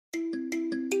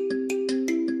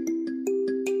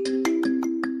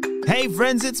Hey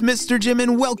friends, it's Mr. Jim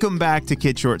and welcome back to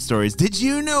Kid Short Stories. Did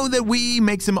you know that we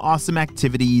make some awesome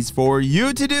activities for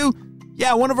you to do?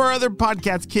 Yeah, one of our other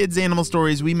podcasts, Kids Animal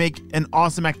Stories, we make an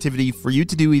awesome activity for you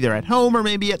to do either at home or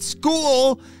maybe at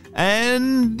school.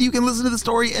 And you can listen to the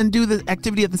story and do the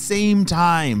activity at the same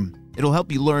time. It'll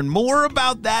help you learn more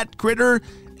about that critter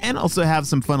and also have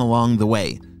some fun along the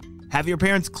way. Have your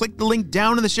parents click the link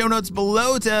down in the show notes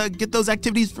below to get those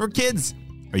activities for kids.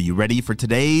 Are you ready for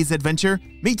today's adventure?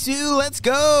 Me too, let's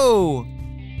go!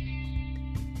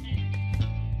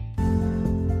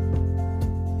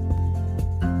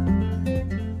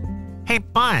 Hey,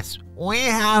 boss, we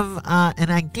have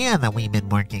an idea that we've been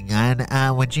working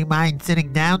on. Would you mind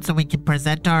sitting down so we can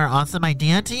present our awesome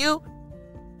idea to you?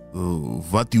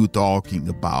 What are you talking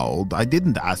about? I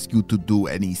didn't ask you to do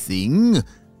anything.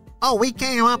 Oh, we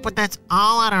came up with this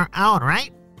all on our own,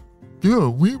 right? Yeah,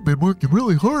 we've been working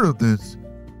really hard on this.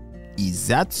 Is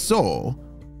that so?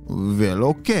 Well,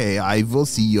 okay, I will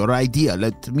see your idea.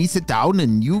 Let me sit down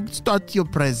and you start your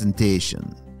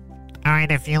presentation. All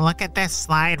right, if you look at this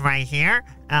slide right here,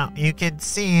 you can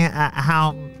see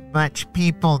how much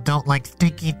people don't like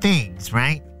stinky things,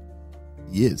 right?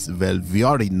 Yes, well, we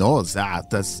already know that.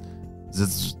 That's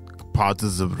part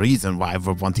of the reason why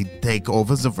we're wanting to take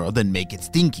over the world and make it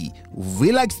stinky.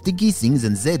 We like stinky things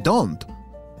and they don't.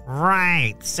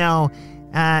 Right, so,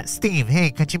 Steve,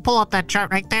 hey, could you pull up that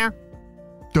chart right there?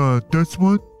 This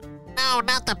one? No,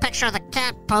 not the picture of the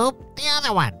cat poop, the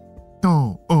other one.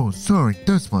 Oh, sorry,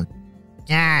 this one.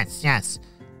 Yes.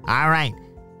 All right,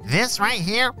 this right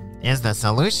here is the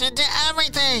solution to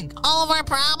everything, all of our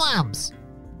problems.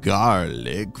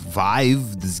 Garlic? Why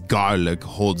does garlic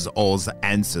holds all the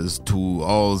answers to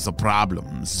all the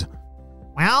problems?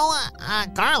 Well,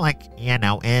 garlic,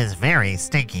 is very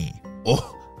stinky.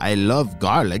 Oh, I love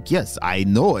garlic. Yes, I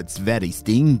know it's very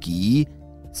stinky.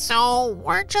 So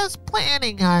we're just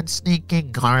planning on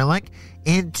sneaking garlic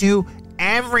into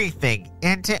everything,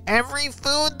 into every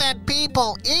food that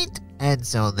people eat, and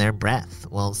so their breath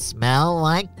will smell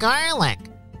like garlic.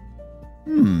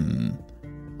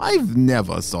 I've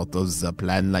never thought of a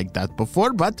plan like that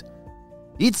before, but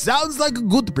it sounds like a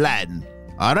good plan.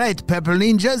 All right, Pepper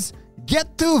Ninjas,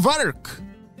 get to work.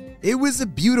 It was a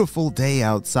beautiful day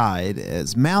outside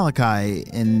as Malachi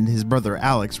and his brother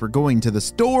Alex were going to the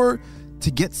store to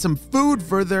get some food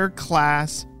for their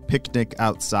class picnic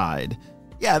outside.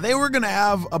 Yeah, they were going to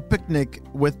have a picnic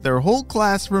with their whole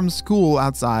class from school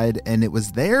outside, and it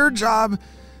was their job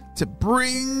to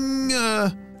bring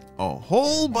a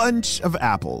whole bunch of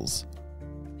apples.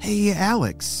 Hey,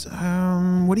 Alex,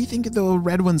 what do you think of the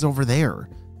red ones over there?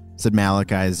 Said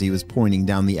Malachi as he was pointing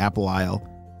down the apple aisle.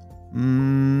 I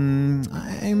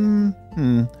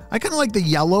kind of like the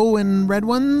yellow and red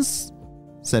ones,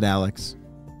 said Alex.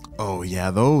 Oh, yeah,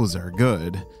 those are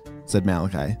good, said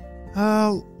Malachi.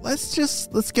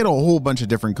 Let's get a whole bunch of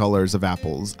different colors of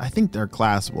apples. I think their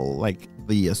class will like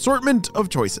the assortment of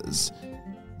choices.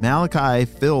 Malachi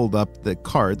filled up the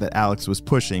cart that Alex was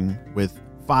pushing with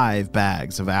 5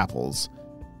 bags of apples.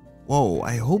 Whoa,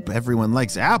 I hope everyone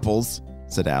likes apples,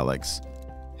 said Alex.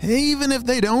 Hey, even if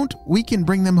they don't, we can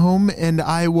bring them home and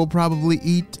I will probably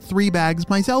eat 3 bags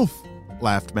myself,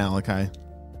 laughed Malachi.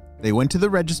 They went to the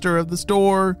register of the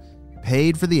store,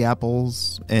 paid for the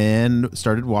apples, and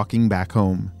started walking back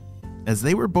home. As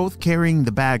they were both carrying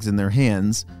the bags in their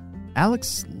hands,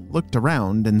 Alex looked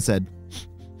around and said,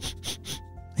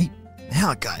 Hey,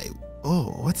 Malachi,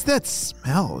 what's that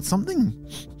smell? Something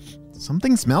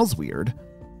smells weird.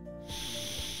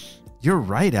 You're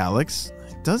right, Alex.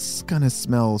 It does kind of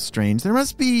smell strange. There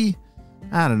must be,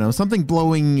 I don't know, something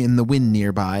blowing in the wind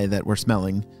nearby that we're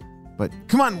smelling. But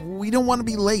come on, we don't want to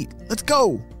be late. Let's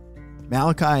go.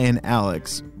 Malachi and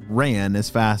Alex ran as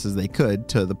fast as they could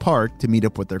to the park to meet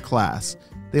up with their class.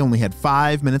 They only had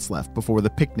 5 minutes left before the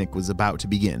picnic was about to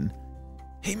begin.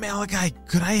 Hey, Malachi,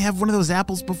 could I have one of those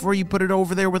apples before you put it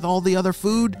over there with all the other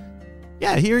food?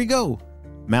 Yeah, here you go.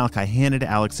 Malachi handed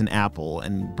Alex an apple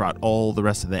and brought all the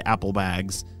rest of the apple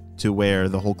bags to where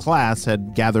the whole class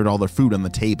had gathered all their food on the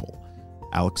table.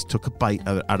 Alex took a bite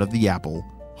out of the apple.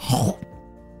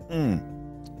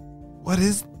 What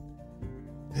is...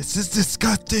 This is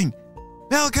disgusting.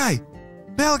 Malachi,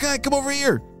 come over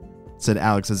here, said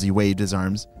Alex as he waved his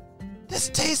arms. This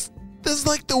is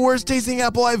like the worst tasting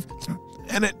apple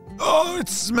and it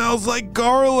smells like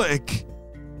garlic.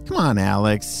 Come on,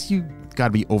 Alex, you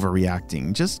gotta be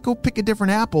overreacting. Just go pick a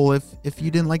different apple if you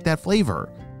didn't like that flavor.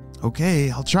 Okay,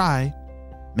 I'll try.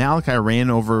 Malachi ran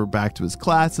over back to his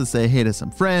class to say hey to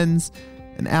some friends,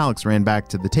 and Alex ran back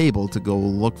to the table to go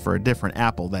look for a different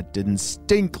apple that didn't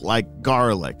stink like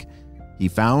garlic. He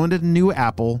found a new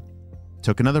apple,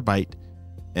 took another bite,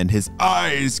 and his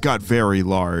eyes got very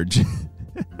large.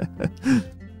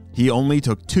 He only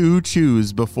took 2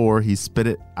 chews before he spit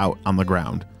it out on the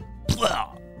ground.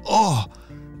 Oh,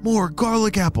 more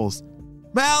garlic apples.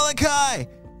 Malachi,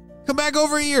 come back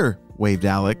over here, waved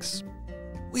Alex.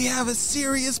 We have a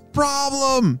serious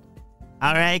problem.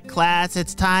 All right, class,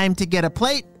 it's time to get a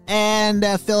plate and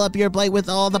fill up your plate with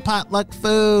all the potluck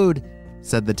food,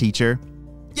 said the teacher.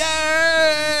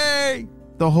 Yay!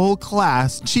 The whole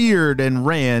class cheered and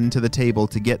ran to the table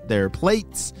to get their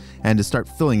plates and to start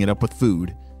filling it up with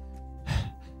food.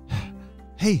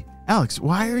 Hey, Alex,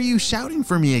 why are you shouting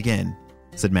for me again?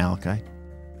 Said Malachi.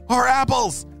 Our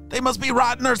apples! They must be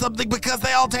rotten or something because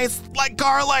they all taste like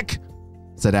garlic,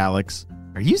 said Alex.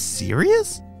 Are you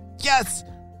serious? Yes!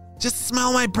 Just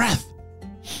smell my breath.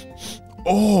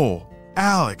 Oh,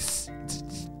 Alex.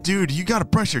 Dude, you gotta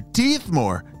brush your teeth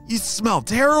more. You smell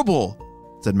terrible,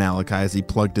 said Malachi as he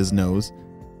plugged his nose.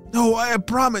 No, I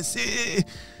promise.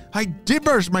 I did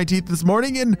brush my teeth this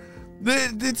morning and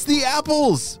it's the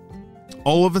apples.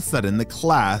 All of a sudden, the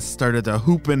class started to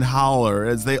hoop and holler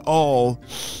as they all...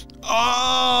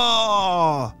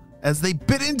 Oh! As they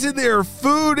bit into their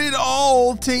food, it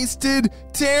all tasted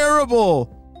terrible.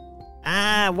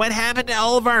 What happened to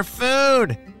all of our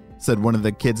food? Said one of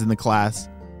the kids in the class.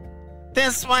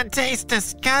 This one tastes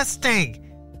disgusting.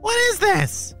 What is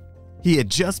this? He had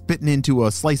just bitten into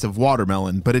a slice of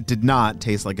watermelon, but it did not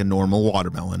taste like a normal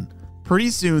watermelon.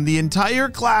 Pretty soon, the entire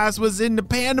class was into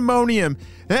pandemonium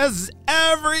as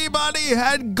everybody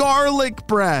had garlic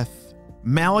breath.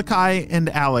 Malachi and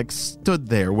Alex stood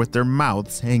there with their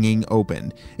mouths hanging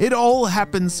open. It all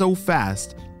happened so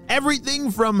fast.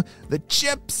 Everything from the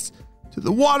chips to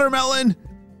the watermelon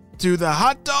to the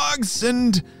hot dogs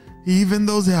and even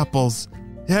those apples.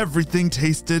 Everything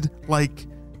tasted like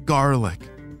garlic.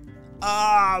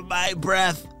 Ah, my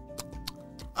breath.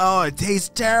 Oh, it tastes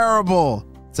terrible,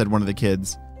 said one of the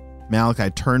kids. Malachi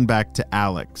turned back to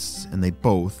Alex, and they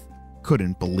both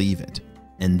couldn't believe it.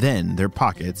 And then their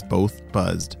pockets both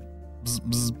buzzed. Bzz,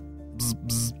 bzz, bzz,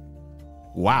 bzz.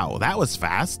 Wow, that was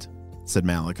fast, said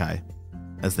Malachi.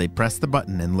 As they pressed the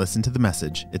button and listened to the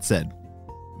message, it said,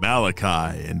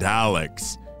 Malachi and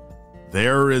Alex,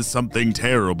 there is something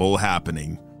terrible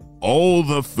happening. All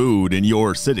the food in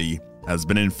your city has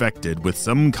been infected with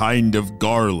some kind of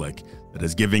garlic that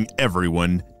is giving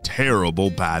everyone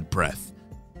terrible bad breath.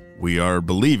 We are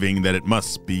believing that it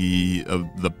must be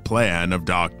the plan of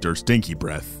Dr. Stinky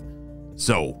Breath.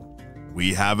 So,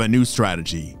 we have a new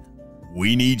strategy.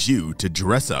 We need you to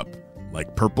dress up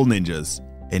like purple ninjas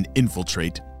and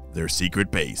infiltrate their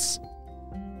secret base.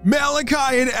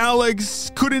 Malachi and Alex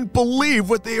couldn't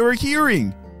believe what they were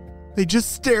hearing. They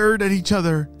just stared at each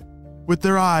other with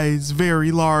their eyes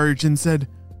very large and said,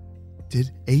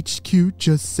 Did HQ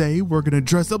just say we're going to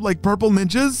dress up like purple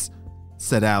ninjas?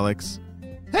 Said Alex.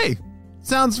 Hey,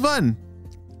 sounds fun.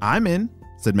 I'm in,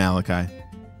 said Malachi.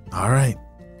 All right,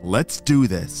 let's do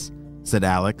this, said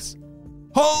Alex.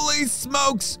 Holy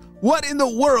smokes! What in the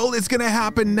world is going to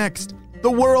happen next?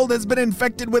 The world has been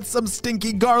infected with some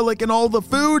stinky garlic in all the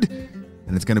food,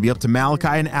 and it's going to be up to Malachi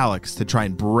and Alex to try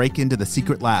and break into the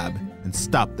secret lab and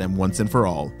stop them once and for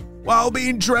all, while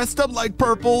being dressed up like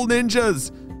purple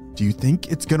ninjas. Do you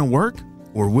think it's going to work,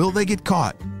 or will they get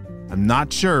caught? I'm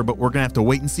not sure, but we're going to have to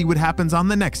wait and see what happens on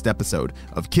the next episode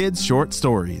of Kids Short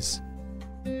Stories.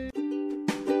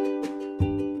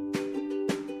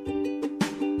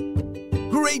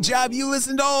 Great job. You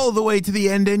listened all the way to the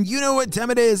end, and you know what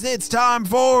time it is. It's time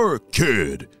for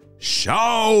Kid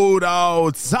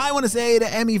Shout-Outs. I want to say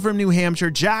to Emmy from New Hampshire,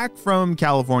 Jack from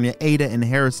California, Ada and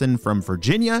Harrison from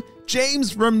Virginia,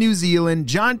 James from New Zealand,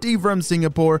 Jonty from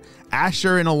Singapore,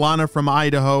 Asher and Alana from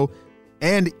Idaho,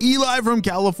 and Eli from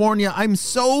California. I'm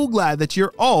so glad that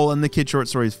you're all in the Kid Short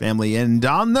Stories family. And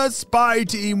on the spy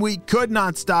team, we could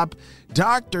not stop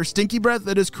Dr. Stinky Breath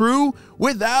and his crew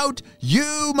without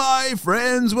you, my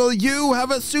friends. Will you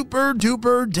have a super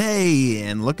duper day?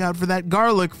 And look out for that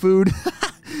garlic food.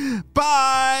 Bye.